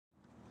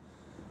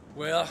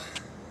Well,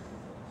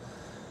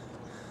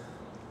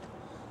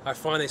 I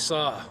finally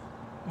saw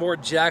more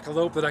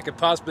jackalope than I could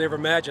possibly ever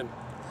imagine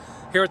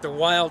here at the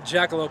Wild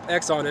Jackalope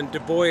Exxon in Du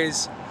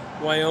Bois,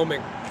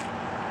 Wyoming.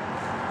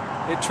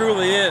 It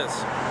truly is.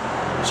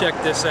 Check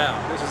this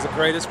out. This is the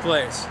greatest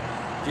place.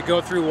 If you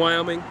go through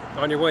Wyoming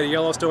on your way to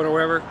Yellowstone or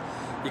wherever,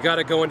 you got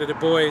to go into Du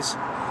Bois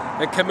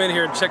and come in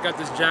here and check out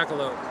this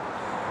jackalope.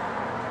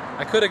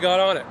 I could have got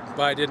on it,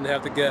 but I didn't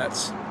have the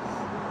guts.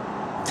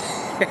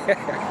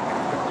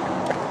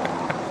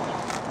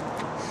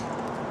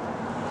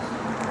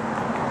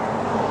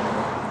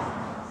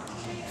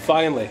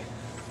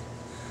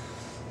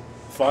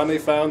 Finally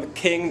found the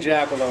king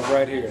jackalope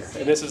right here.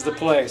 And this is the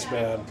place,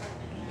 man.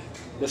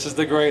 This is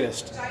the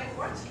greatest.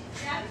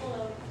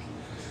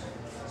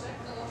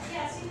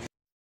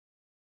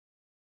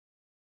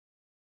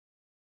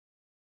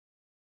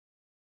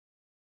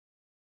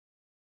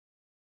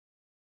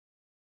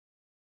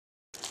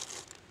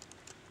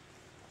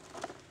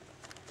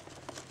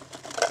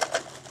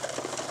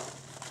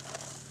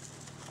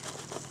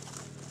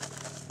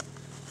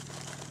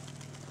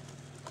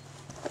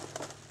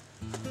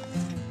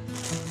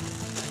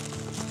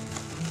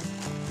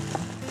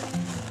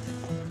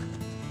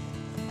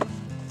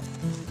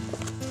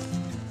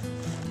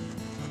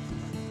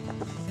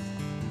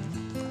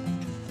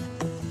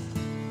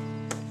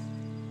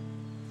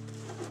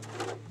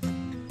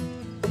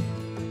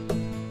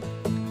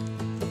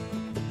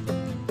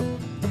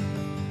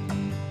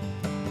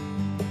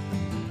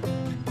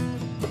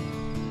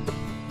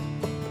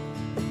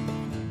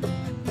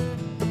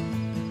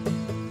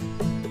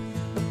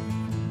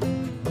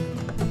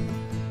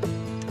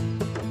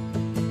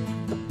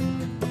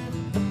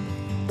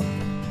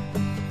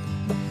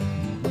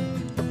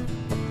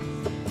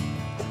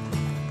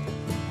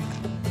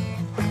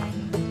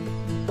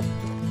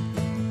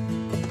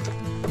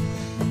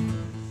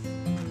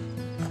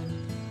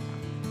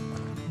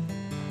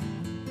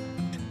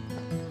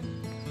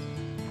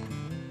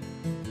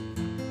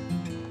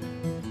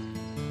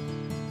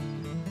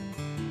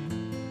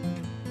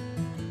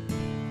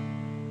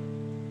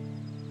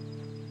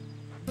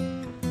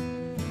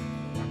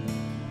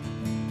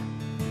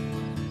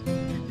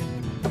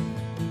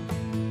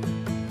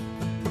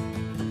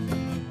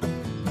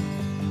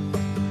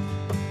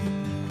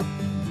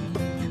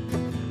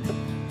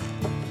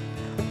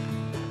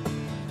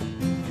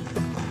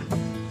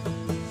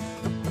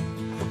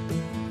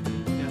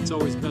 It's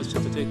always best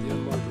just to take the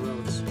unmarked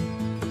roads.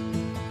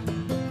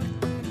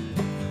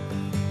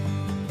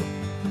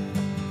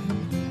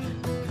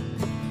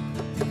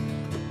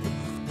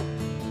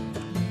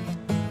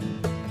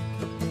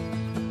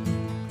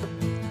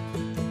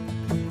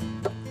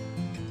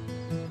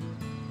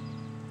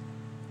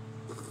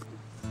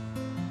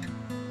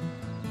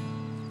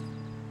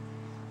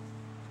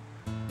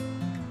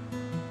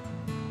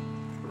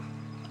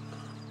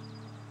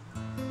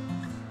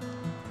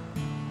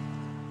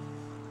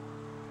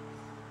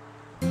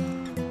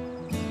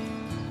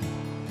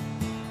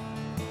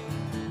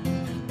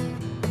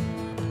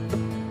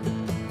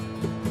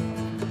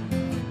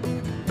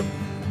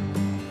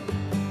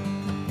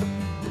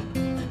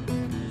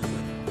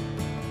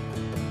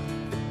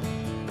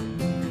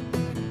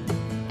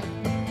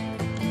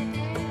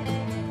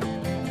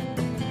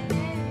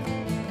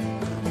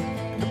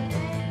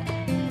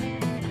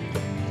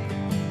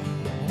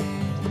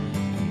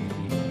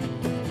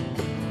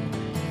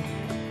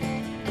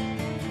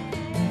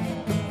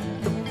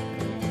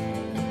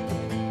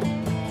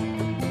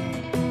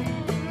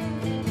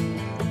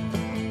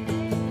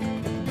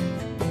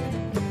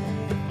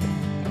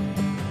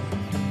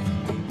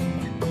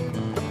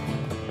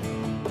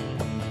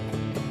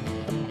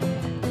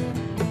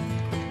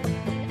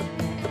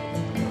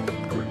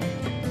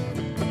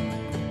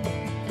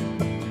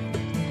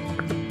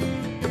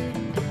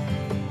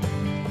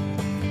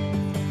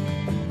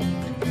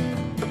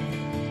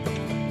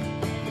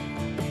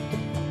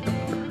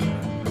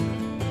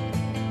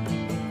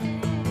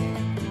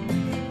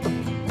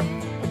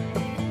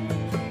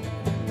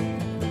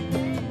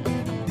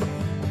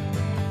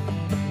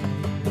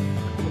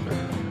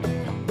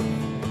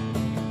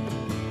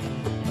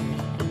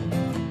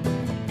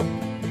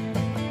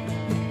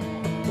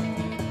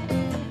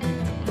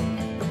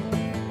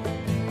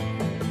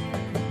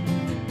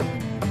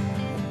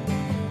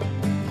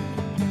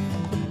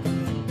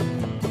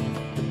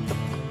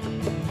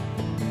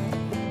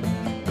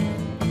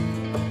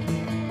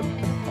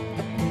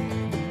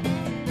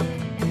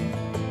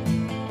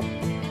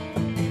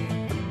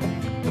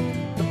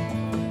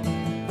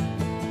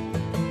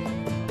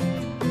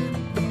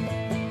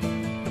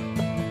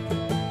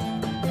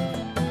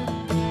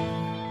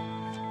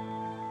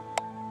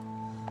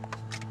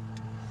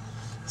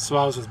 So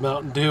I was with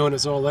Mountain Dew and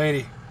his old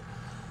lady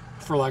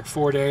for like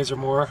 4 days or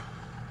more.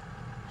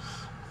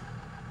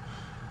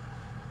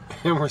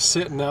 And we're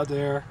sitting out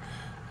there,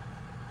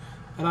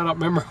 and I don't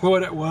remember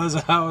what it was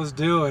I was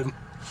doing,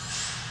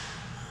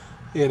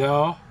 you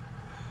know,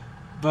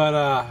 but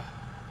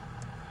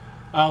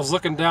I was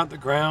looking down at the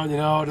ground, you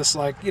know, just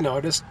like, you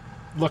know, just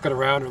looking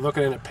around or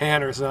looking in a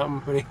pan or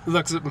something, and he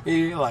looks at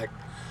me like,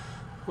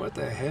 what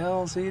the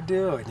hell's he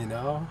doing, you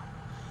know?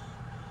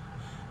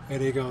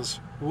 And he goes,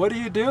 what are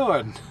you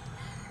doing?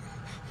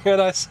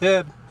 And I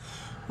said,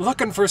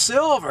 looking for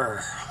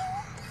silver.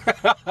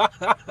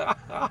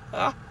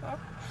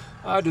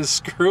 I'm just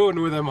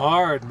screwing with him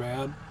hard,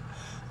 man.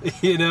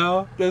 You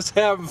know, just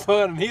having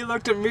fun. And he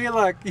looked at me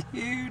like,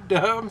 you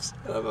dumb son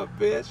of a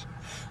bitch.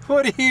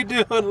 What are you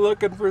doing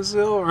looking for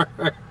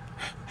silver?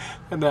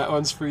 And that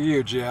one's for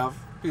you, Jeff.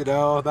 You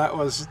know, that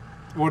was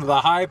one of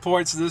the high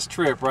points of this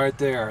trip right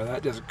there.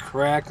 That just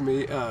cracked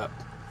me up.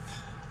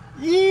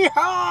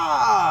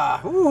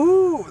 Yeehaw!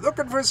 Woohoo!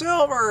 Looking for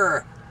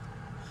silver!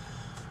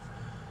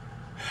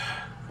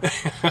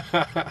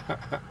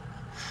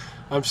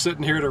 I'm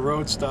sitting here at a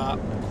road stop.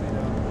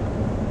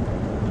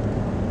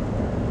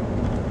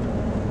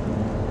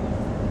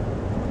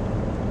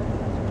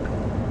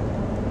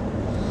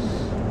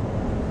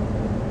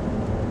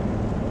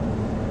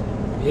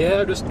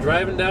 Yeah, just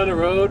driving down the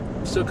road,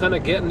 still kind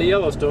of getting to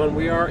Yellowstone.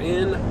 We are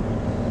in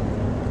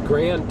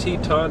Grand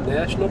Teton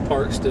National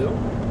Park still.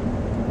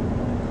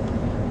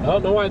 I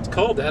don't know why it's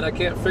called that. I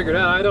can't figure it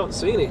out. I don't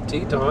see any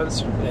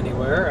Tetons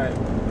anywhere.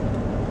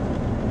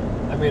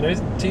 I mean,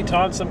 is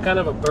Teton some kind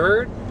of a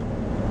bird?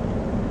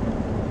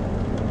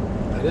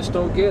 I just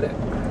don't get it.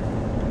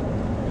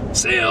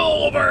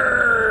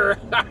 Silver!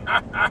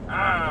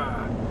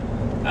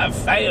 I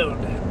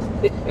found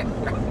it.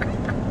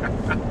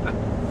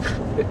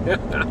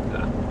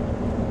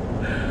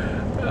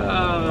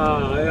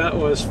 Ah, that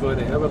was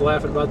funny. I've been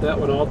laughing about that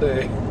one all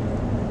day.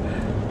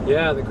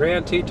 Yeah, the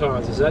Grand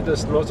Tetons. Is that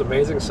just the most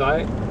amazing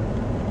sight?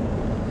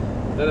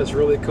 That is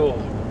really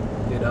cool,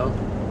 you know?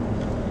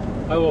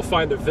 I will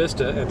find a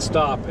vista and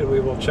stop, and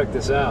we will check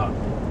this out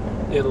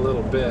in a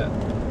little bit.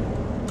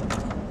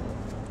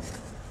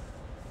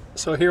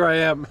 So here I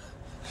am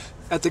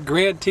at the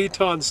Grand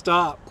Teton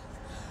stop,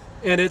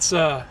 and it's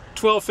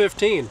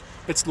 12:15.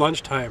 It's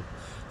lunchtime.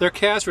 Their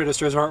cash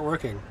registers aren't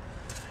working,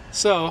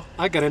 so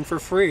I got in for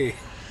free.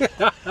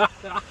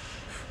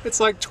 It's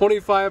like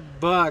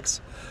 25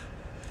 bucks.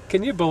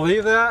 Can you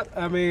believe that?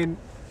 I mean,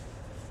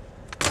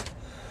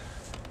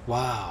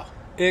 wow,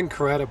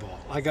 incredible.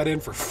 I got in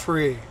for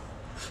free.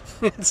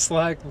 It's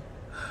like,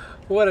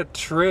 what a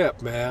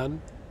trip,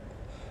 man.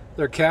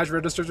 Their cash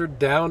registers are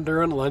down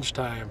during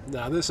lunchtime.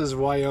 Now this is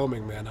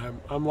Wyoming, man.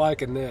 I'm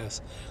liking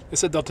this. They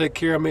said they'll take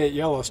care of me at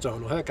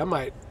Yellowstone. Well, heck, I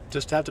might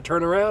just have to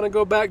turn around and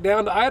go back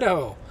down to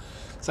Idaho.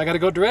 So I got to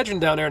go dredging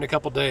down there in a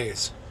couple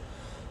days.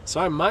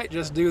 So I might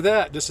just do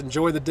that. Just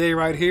enjoy the day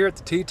right here at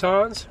the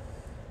Tetons.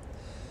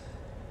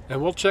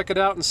 And we'll check it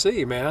out and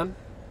see, man.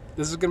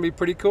 This is going to be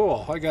pretty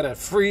cool. I got a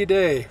free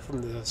day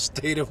from the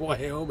state of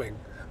Wyoming.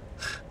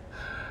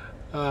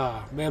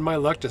 Man, my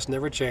luck just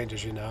never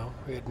changes, you know.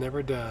 It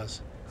never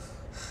does.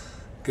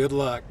 Good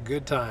luck,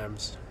 good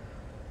times.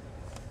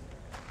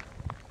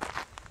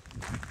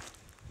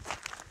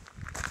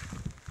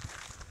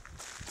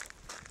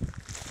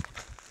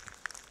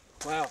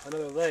 Wow,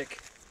 another lake.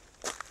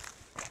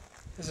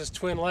 This is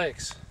Twin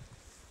Lakes.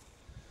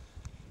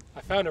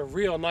 I found a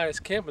real nice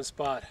camping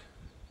spot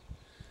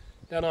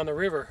down on the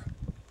river.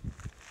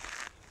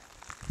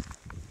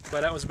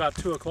 But that was about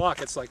 2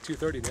 o'clock. It's like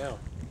 2:30 now.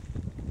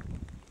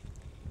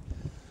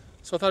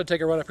 So I thought I'd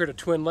take a run up here to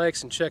Twin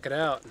Lakes and check it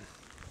out.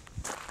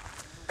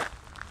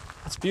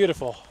 It's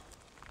beautiful.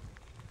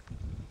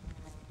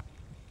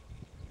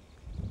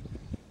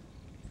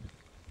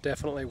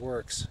 Definitely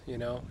works, you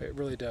know, it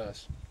really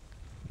does.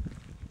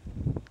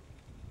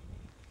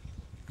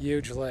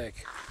 Huge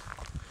lake.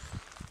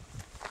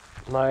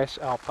 Nice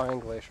alpine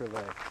glacier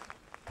lake.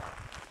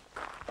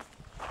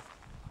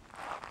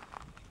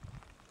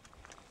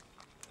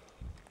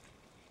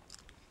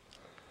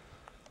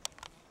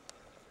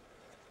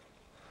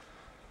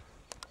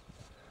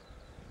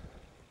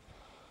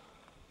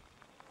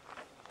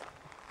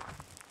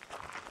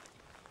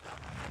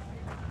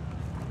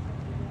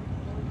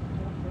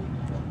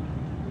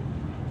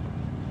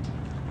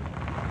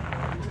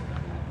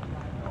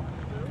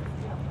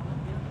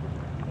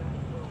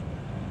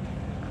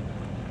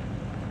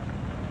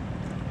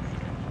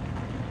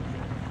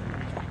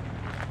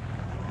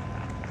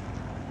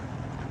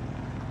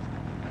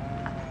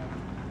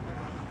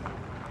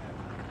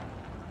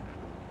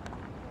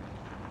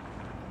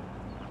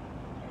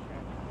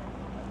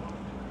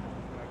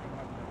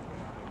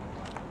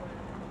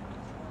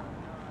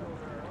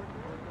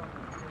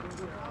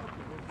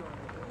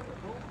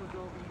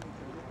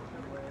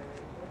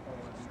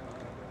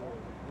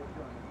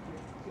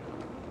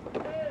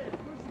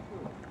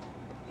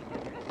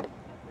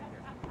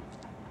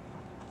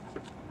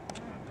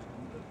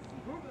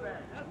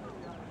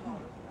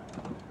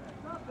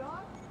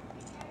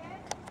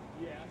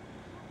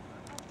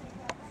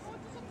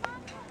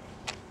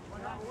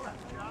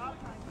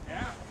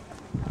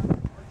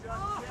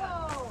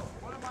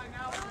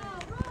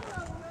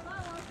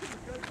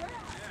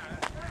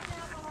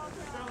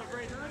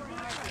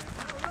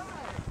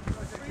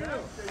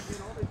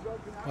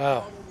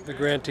 Wow, the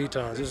Grand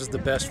Tetons. This is the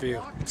best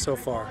view so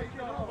far.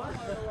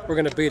 We're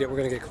going to beat it. We're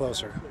going to get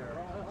closer.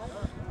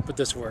 but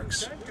this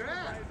works.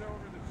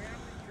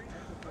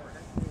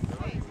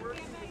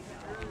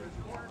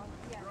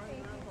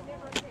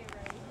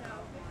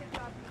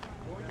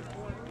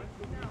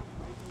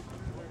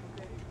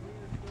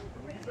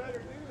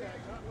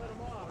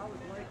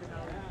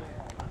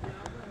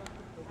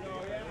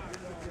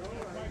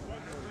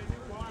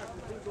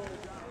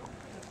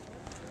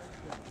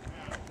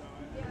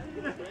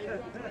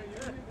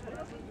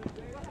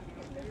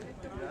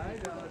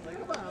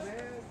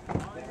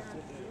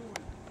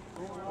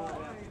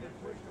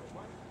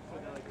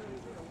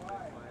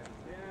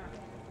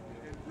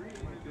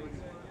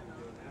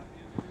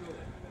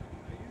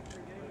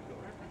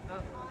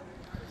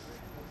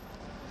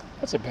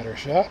 That's a better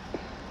shot.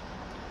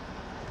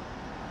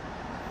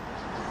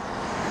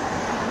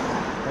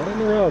 Right in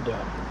the road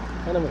though.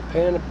 Kind of a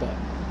pain in the butt.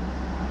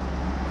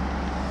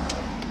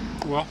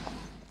 Well,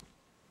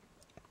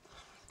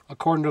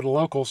 according to the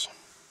locals,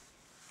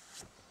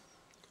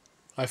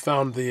 I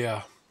found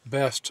the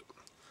best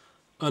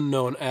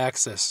unknown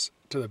access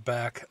to the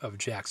back of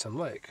Jackson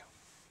Lake.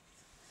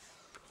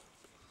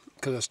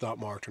 Because it's not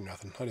marked or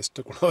nothing. I just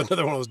took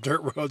another one of those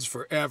dirt roads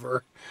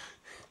forever.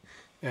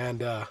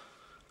 And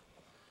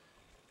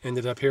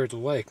ended up here at the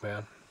lake,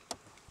 man.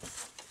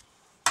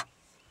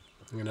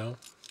 You know?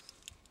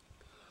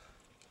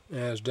 And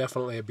it's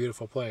definitely a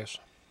beautiful place.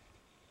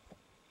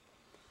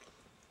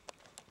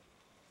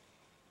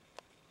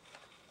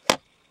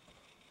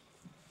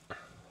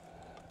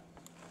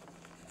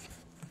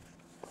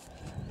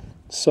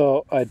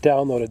 So I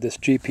downloaded this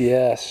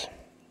GPS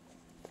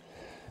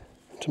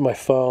to my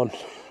phone.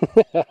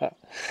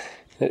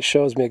 It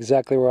shows me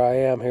exactly where I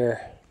am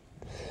here.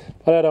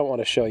 But I don't want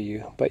to show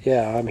you. But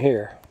yeah, I'm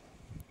here.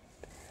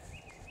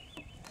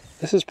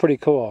 This is pretty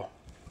cool.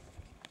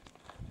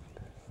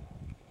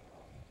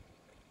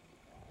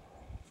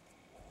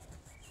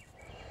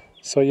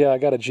 So yeah, I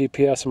got a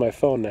GPS on my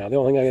phone now. The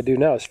only thing I gotta do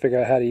now is figure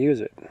out how to use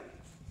it.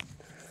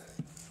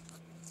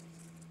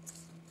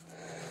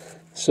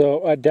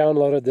 So I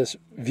downloaded this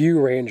View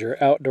Ranger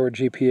outdoor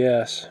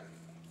GPS.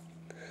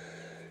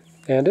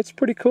 And it's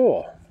pretty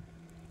cool.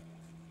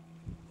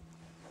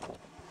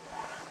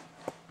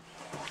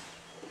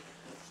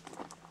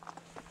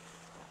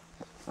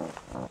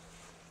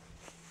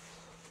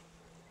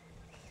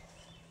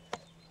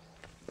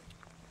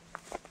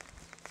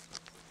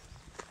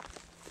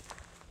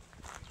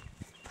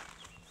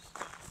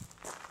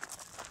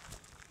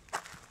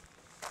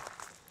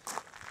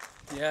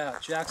 Yeah,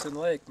 Jackson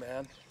Lake,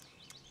 man.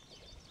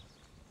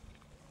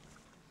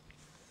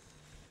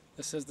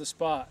 This is the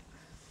spot.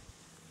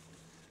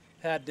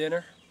 Had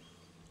dinner.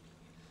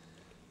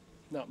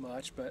 Not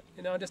much, but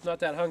you know, I'm just not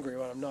that hungry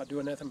when I'm not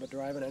doing nothing but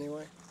driving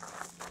anyway.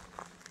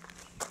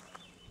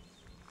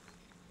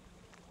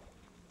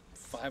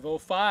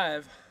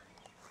 5:05.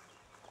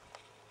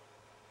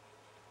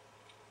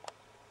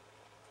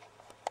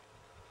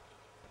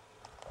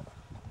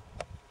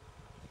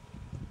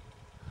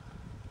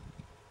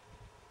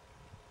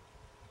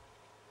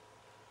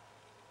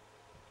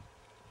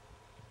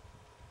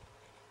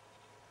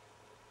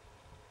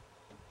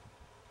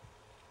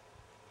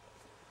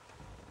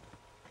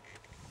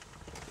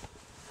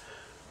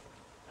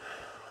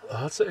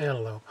 Lots of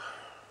antelope.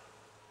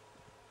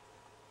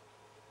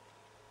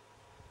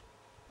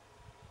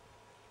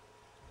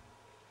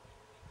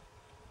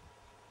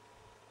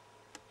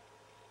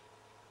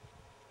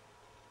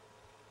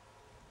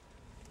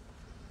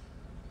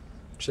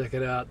 Check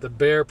it out, the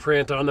bear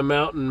print on the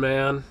mountain,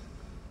 man.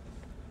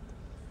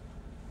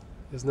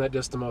 Isn't that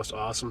just the most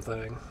awesome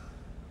thing?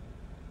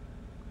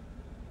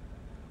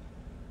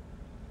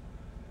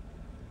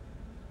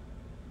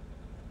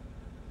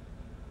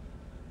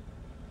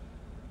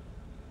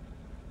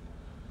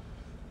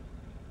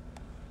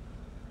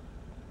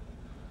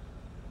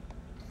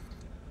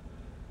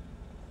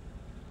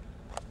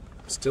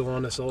 Still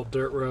on this old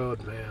dirt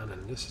road, man,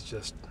 and this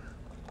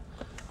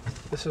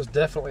is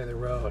definitely the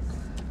road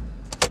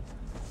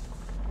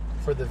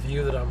for the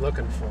view that I'm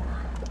looking for.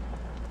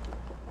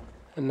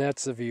 And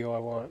that's the view I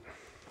want.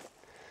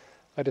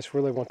 I just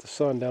really want the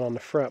sun down on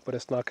the front, but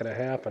it's not going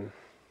to happen.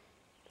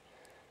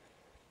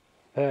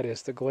 That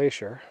is the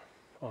glacier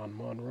on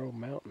Monroe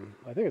Mountain.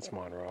 I think it's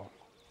Monroe.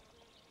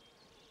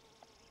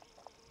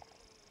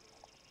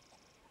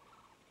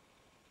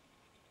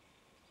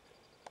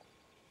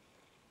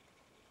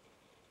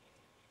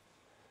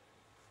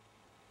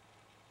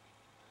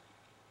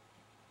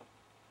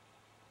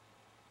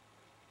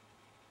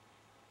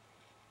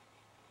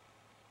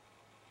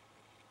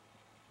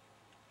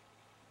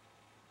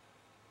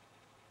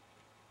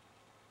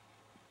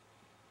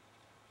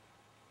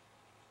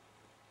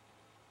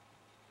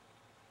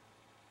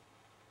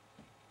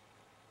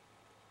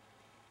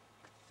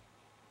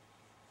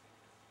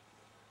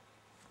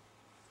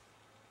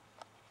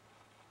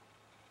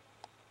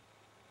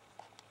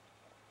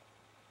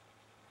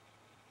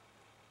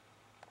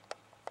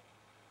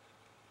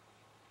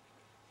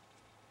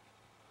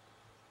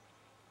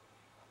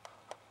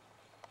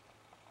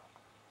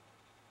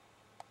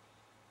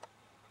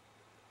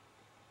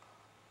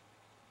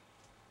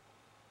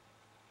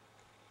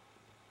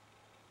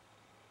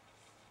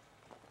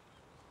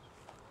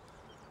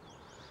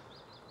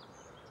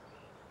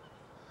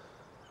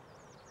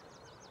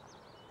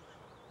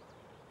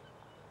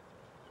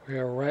 We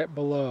are right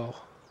below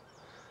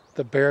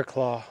the bear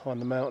claw on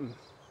the mountain.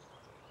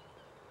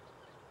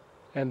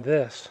 And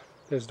this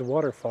is the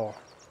waterfall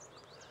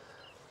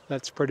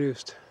that's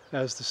produced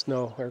as the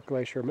snow or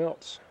glacier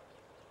melts.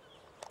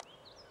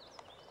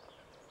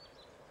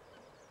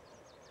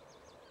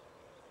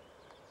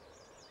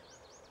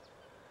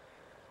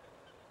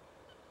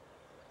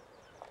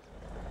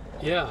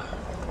 Yeah.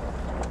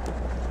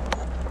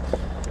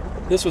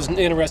 This was an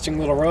interesting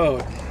little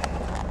road.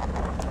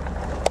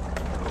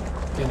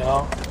 You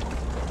know?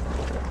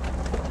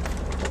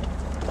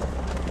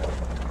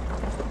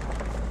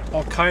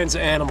 All kinds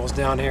of animals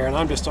down here, and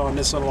I'm just on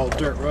this little old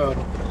dirt road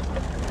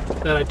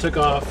that I took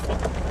off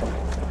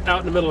out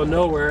in the middle of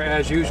nowhere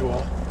as usual.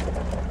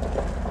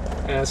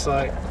 And it's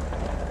like,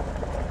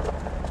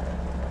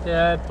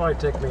 yeah, it'd probably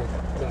take me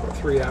about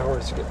 3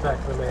 hours to get back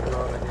to the main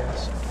road, I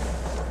guess,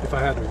 if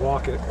I had to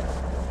walk it.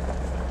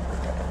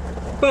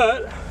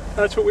 But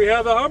that's what we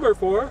have the Hummer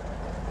for.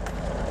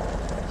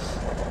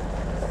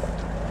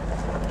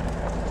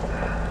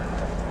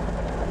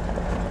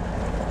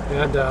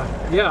 And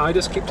yeah, I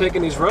just keep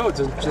taking these roads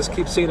and just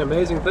keep seeing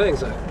amazing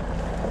things.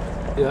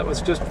 Yeah, it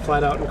was just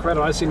flat out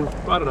incredible. I've seen,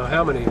 I don't know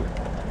how many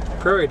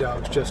prairie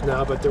dogs just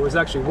now, but there was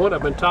actually one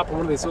of them on top of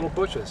one of these little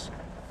bushes.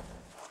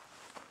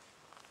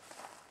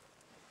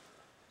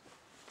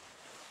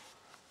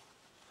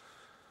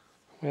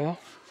 Well,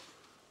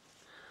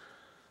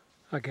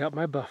 I got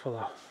my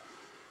buffalo.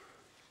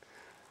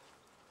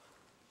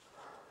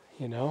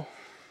 You know,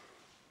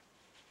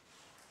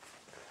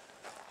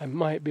 I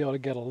might be able to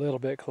get a little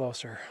bit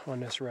closer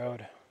on this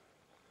road.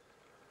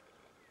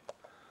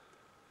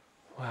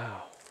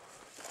 Wow.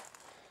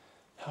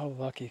 How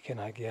lucky can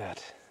I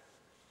get?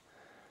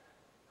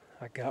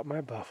 I got my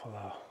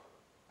buffalo.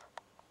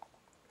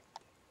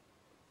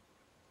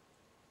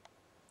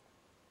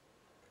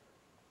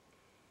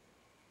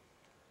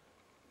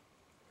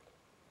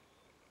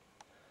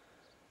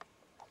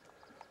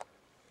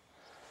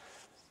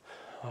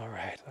 All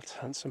right, let's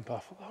hunt some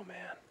buffalo,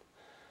 man.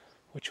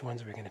 Which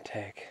ones are we going to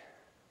take?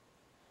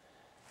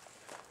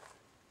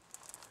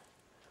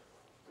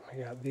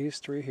 We got these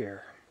three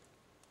here.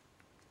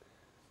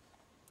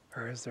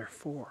 Or is there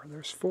four?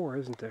 There's four,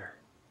 isn't there?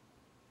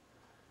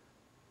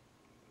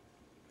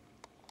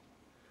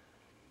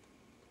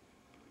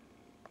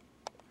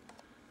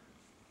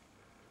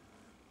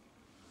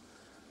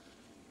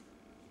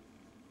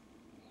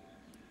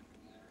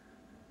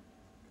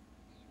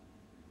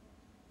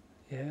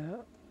 Yeah,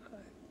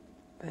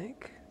 I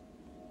think.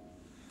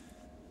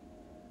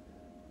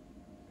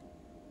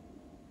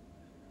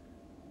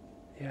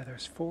 Yeah,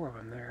 there's four of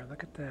them there.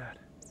 Look at that.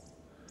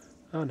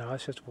 Oh no,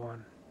 it's just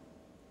one.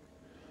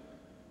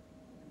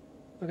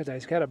 Look at that.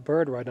 He's got a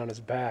bird right on his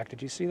back.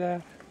 Did you see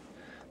that?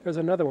 There's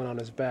another one on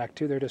his back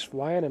too. They're just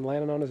flying and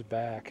landing on his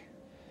back.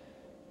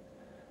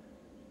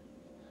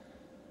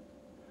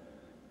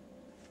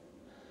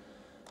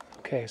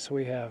 Okay, so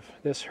we have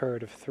this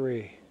herd of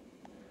three.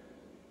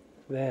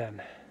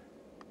 Then,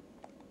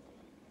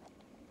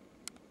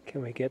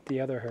 can we get the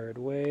other herd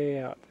way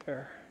out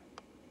there?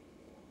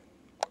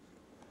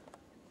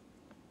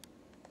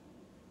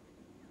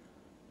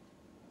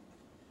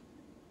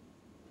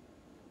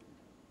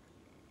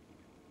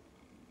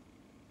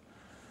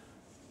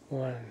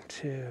 One,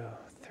 two,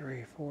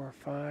 three, four,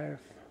 five,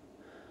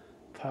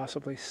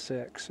 possibly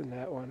six in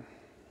that one.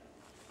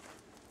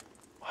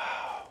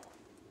 Wow.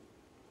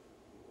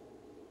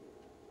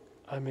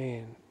 I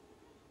mean,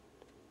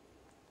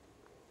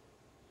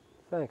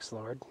 thanks,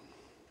 Lord.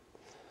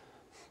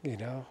 You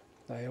know,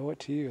 I owe it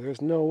to you.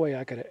 There's no way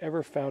I could have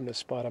ever found this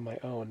spot on my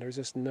own. There's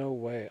just no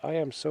way. I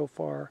am so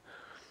far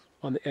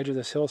on the edge of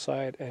this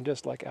hillside and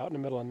just like out in the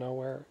middle of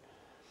nowhere.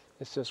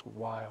 It's just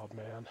wild,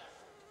 man.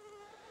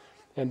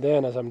 And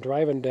then as I'm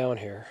driving down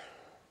here,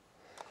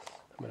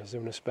 I'm going to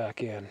zoom this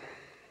back in.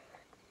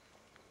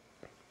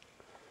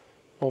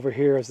 Over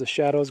here as the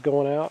shadow's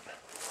going out,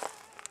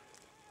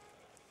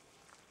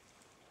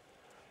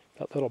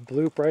 that little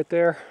bloop right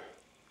there,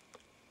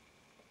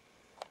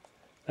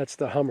 that's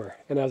the Hummer.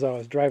 And as I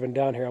was driving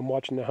down here, I'm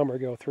watching the Hummer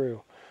go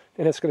through.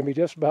 And it's going to be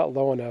just about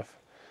low enough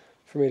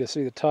for me to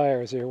see the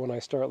tires here when I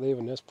start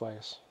leaving this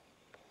place.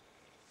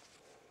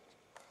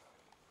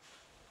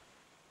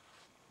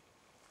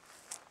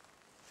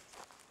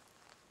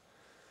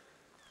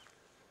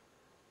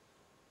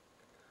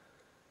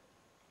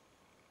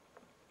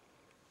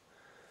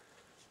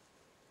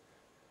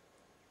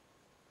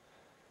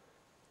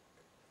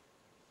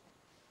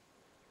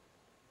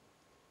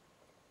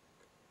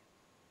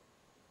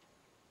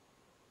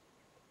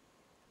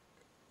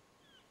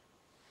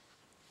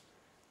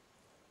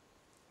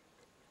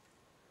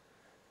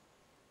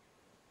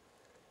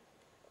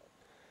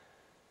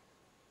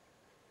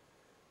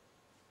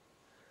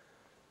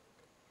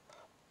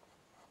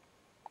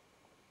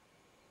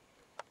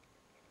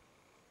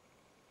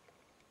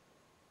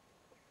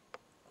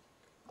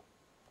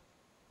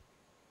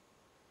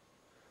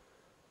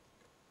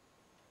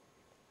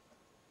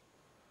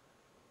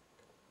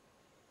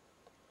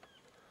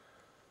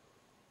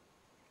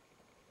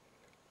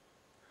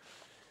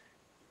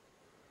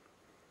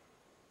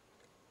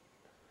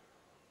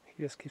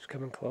 He just keeps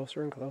coming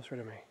closer and closer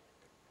to me.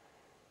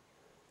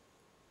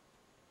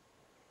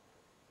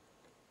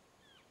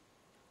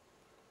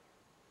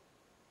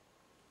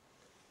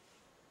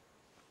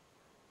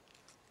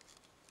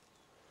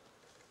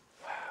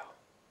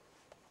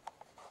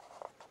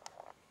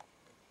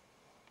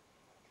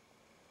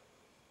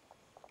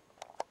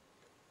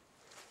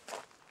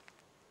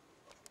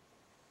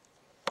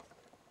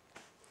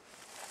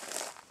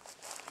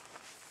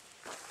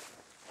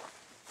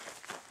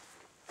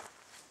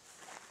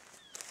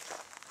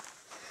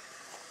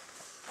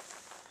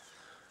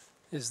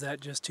 Is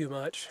that just too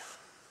much?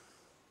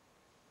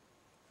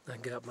 I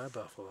got my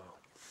buffalo.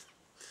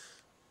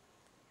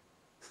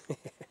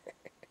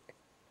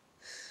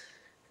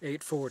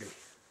 840.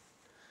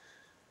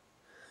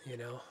 You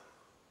know,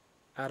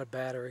 out of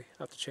battery.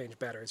 I'll have to change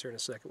batteries here in a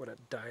second when it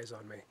dies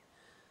on me.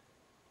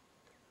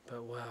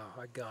 But wow,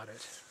 I got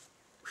it.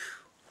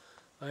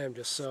 Whew. I am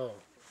just so...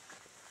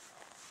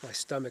 My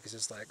stomach is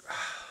just like,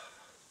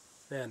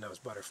 man, those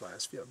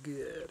butterflies feel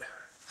good.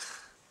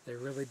 They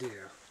really do.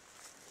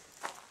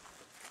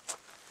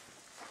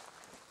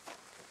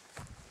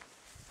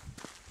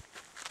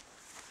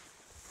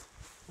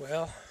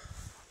 Well,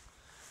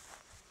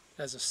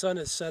 as the sun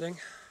is setting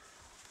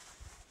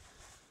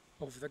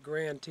over the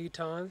Grand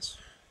Tetons,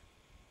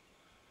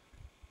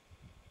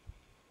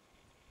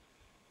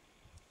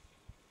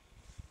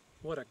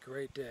 what a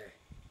great day.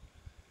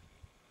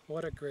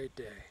 What a great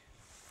day.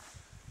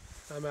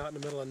 I'm out in the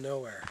middle of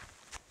nowhere.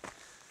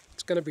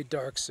 It's going to be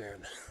dark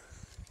soon.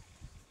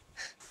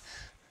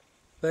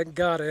 Thank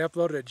God I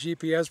uploaded a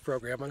GPS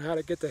program on how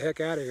to get the heck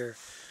out of here.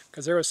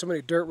 Because there were so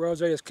many dirt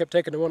roads, I just kept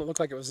taking the one that looked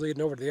like it was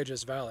leading over to the edge of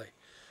this valley.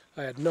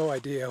 I had no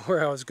idea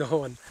where I was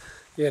going,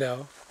 you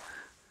know.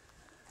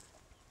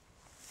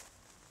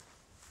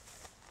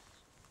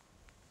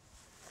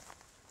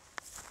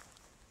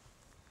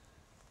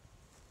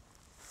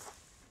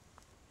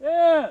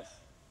 Yes!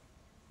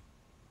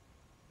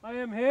 I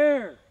am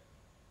here!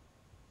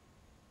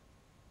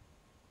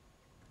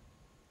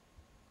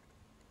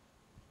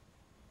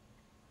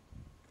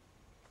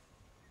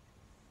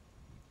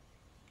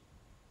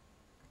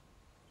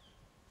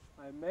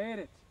 I made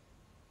it.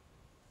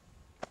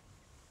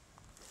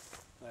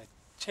 I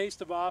chased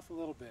them off a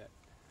little bit.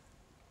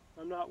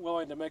 I'm not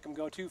willing to make them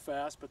go too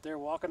fast, but they're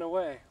walking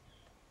away.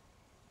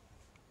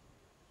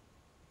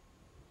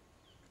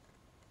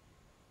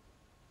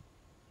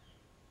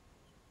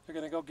 They're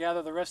going to go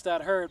gather the rest of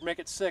that herd, make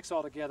it 6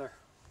 altogether.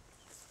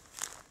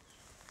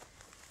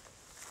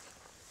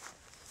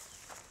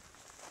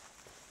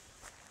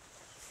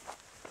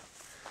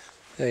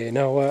 Hey, you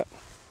know what?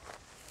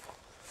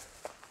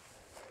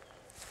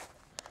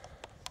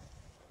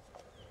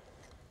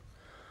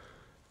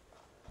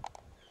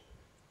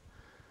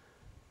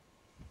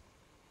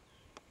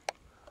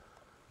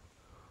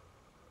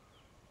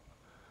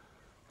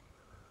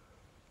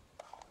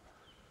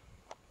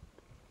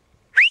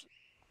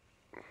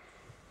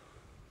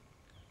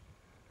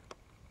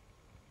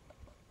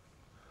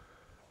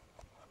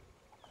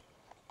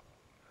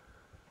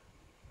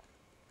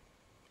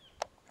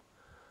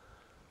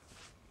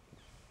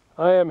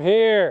 I am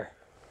here.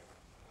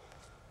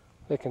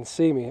 They can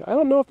see me. I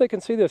don't know if they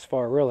can see this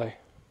far, really.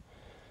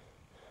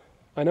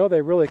 I know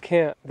they really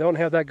can't. They don't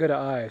have that good of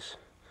eyes.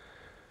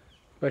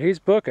 But he's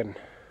booking.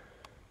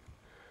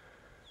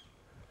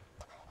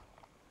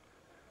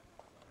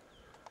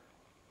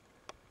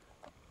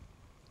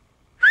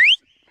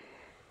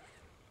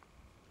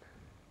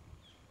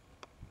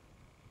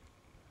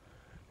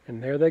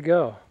 And there they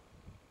go.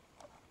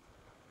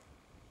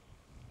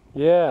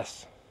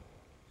 Yes.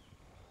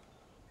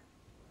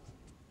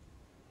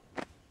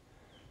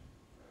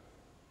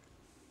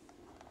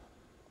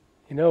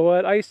 You know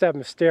what? I used to have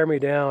them stare me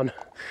down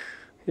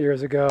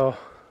years ago.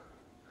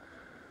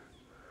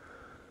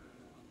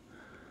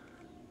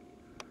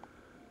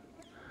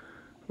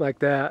 Like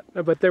that.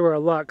 But they were a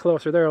lot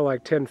closer. They were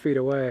like 10 feet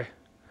away.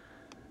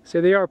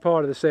 See, they are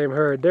part of the same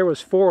herd. There was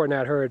 4 in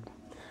that herd.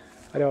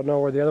 I don't know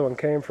where the other one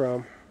came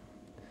from.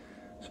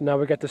 So now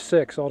we got the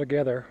 6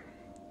 altogether.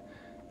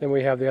 Then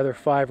we have the other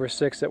 5 or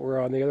 6 that were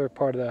on the other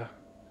part of the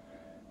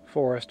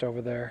forest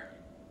over there.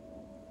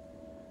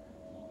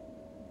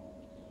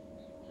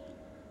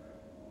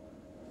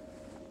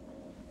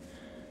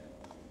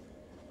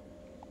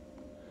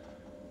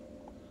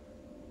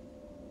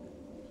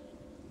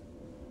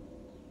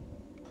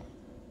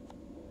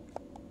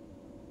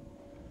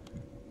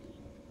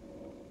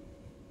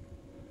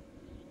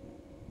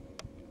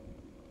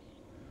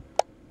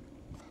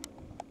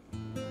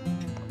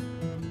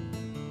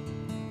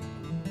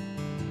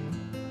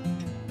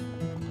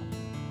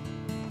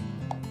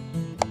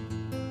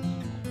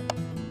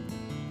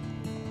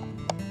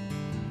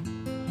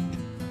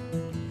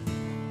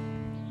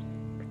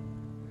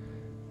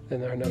 Then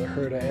there's another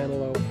herd of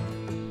antelope.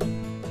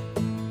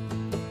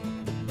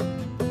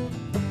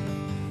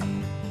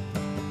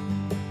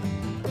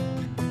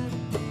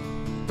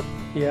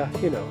 Yeah,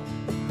 you know.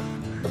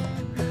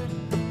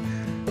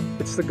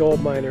 It's the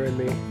gold miner in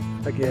me,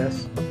 I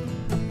guess.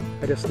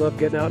 I just love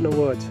getting out in the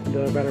woods,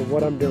 no matter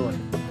what I'm doing.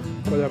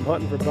 whether I'm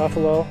hunting for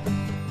buffalo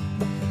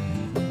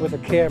with a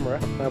camera,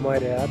 I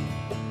might add.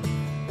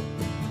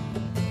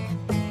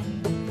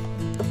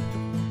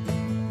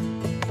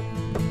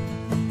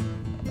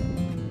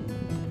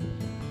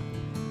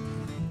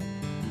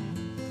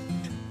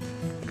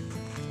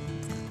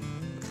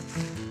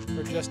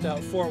 We're just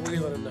out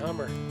four-wheeling in the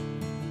Hummer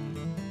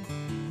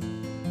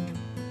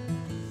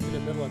in the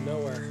middle of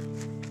nowhere.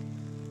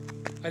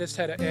 I just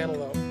had an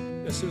antelope.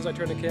 As soon as I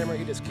turned the camera,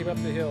 he just came up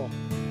the hill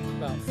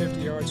about 50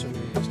 yards from me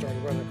and started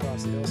running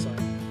across the hillside.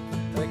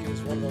 I think he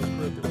was one of those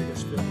group that we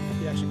just filmed.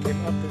 He actually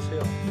came up this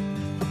hill.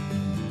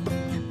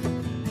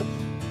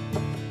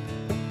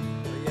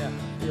 But yeah,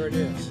 here it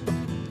is.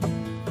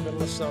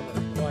 Middle of summer,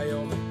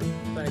 Wyoming.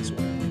 Thanks,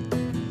 Wyoming.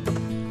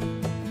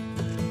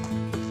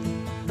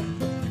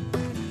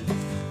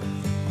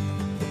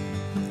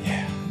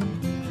 Yeah.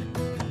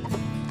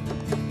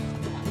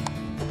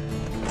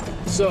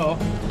 So,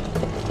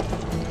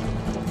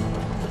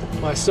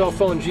 my cell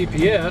phone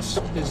GPS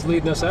is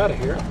leading us out of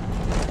here.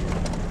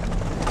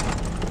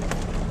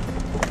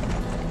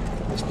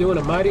 It's doing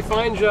a mighty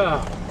fine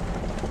job.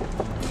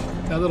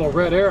 That little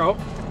red arrow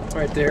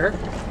right there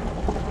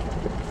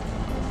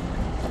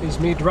is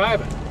me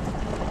driving.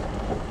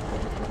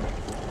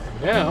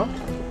 Now,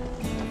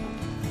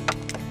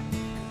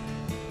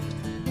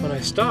 when I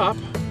stop,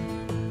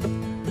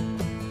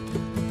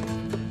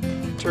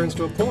 it turns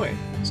to a point.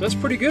 So that's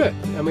pretty good.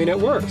 I mean, it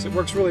works. It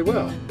works really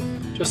well.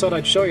 Just thought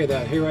I'd show you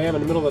that. Here I am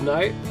in the middle of the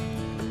night.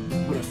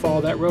 I'm going to follow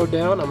that road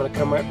down. I'm going to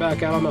come right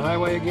back out on the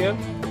highway again.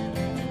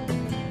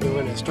 We're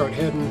going to start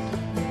heading.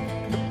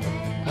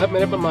 I haven't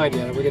made up my mind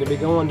yet. Are we going to be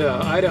going to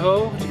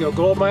Idaho to go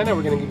gold mining? Or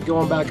we're going to be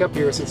going back up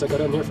here since I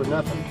got in here for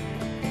nothing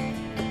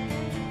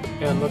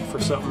and look for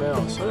something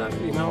else. So that,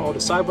 you know, I'll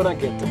decide when I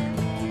get there.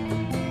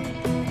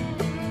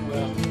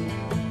 Well,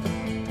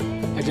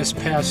 I just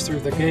passed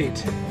through the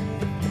gate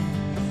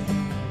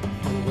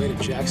on the way to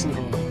Jackson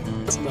Hole.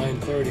 It's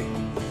 9:30.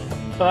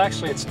 Well,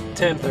 actually, it's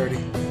 10:30,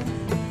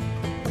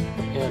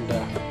 and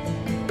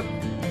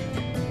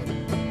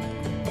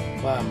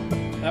wow,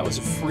 that was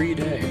a free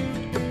day.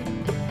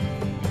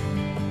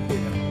 You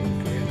know,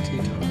 in Grand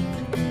Teton.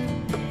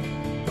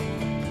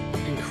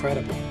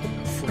 Incredible,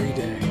 a free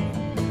day.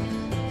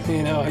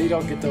 You know, you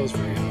don't get those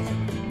very often.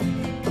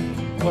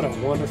 What a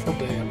wonderful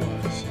day it was.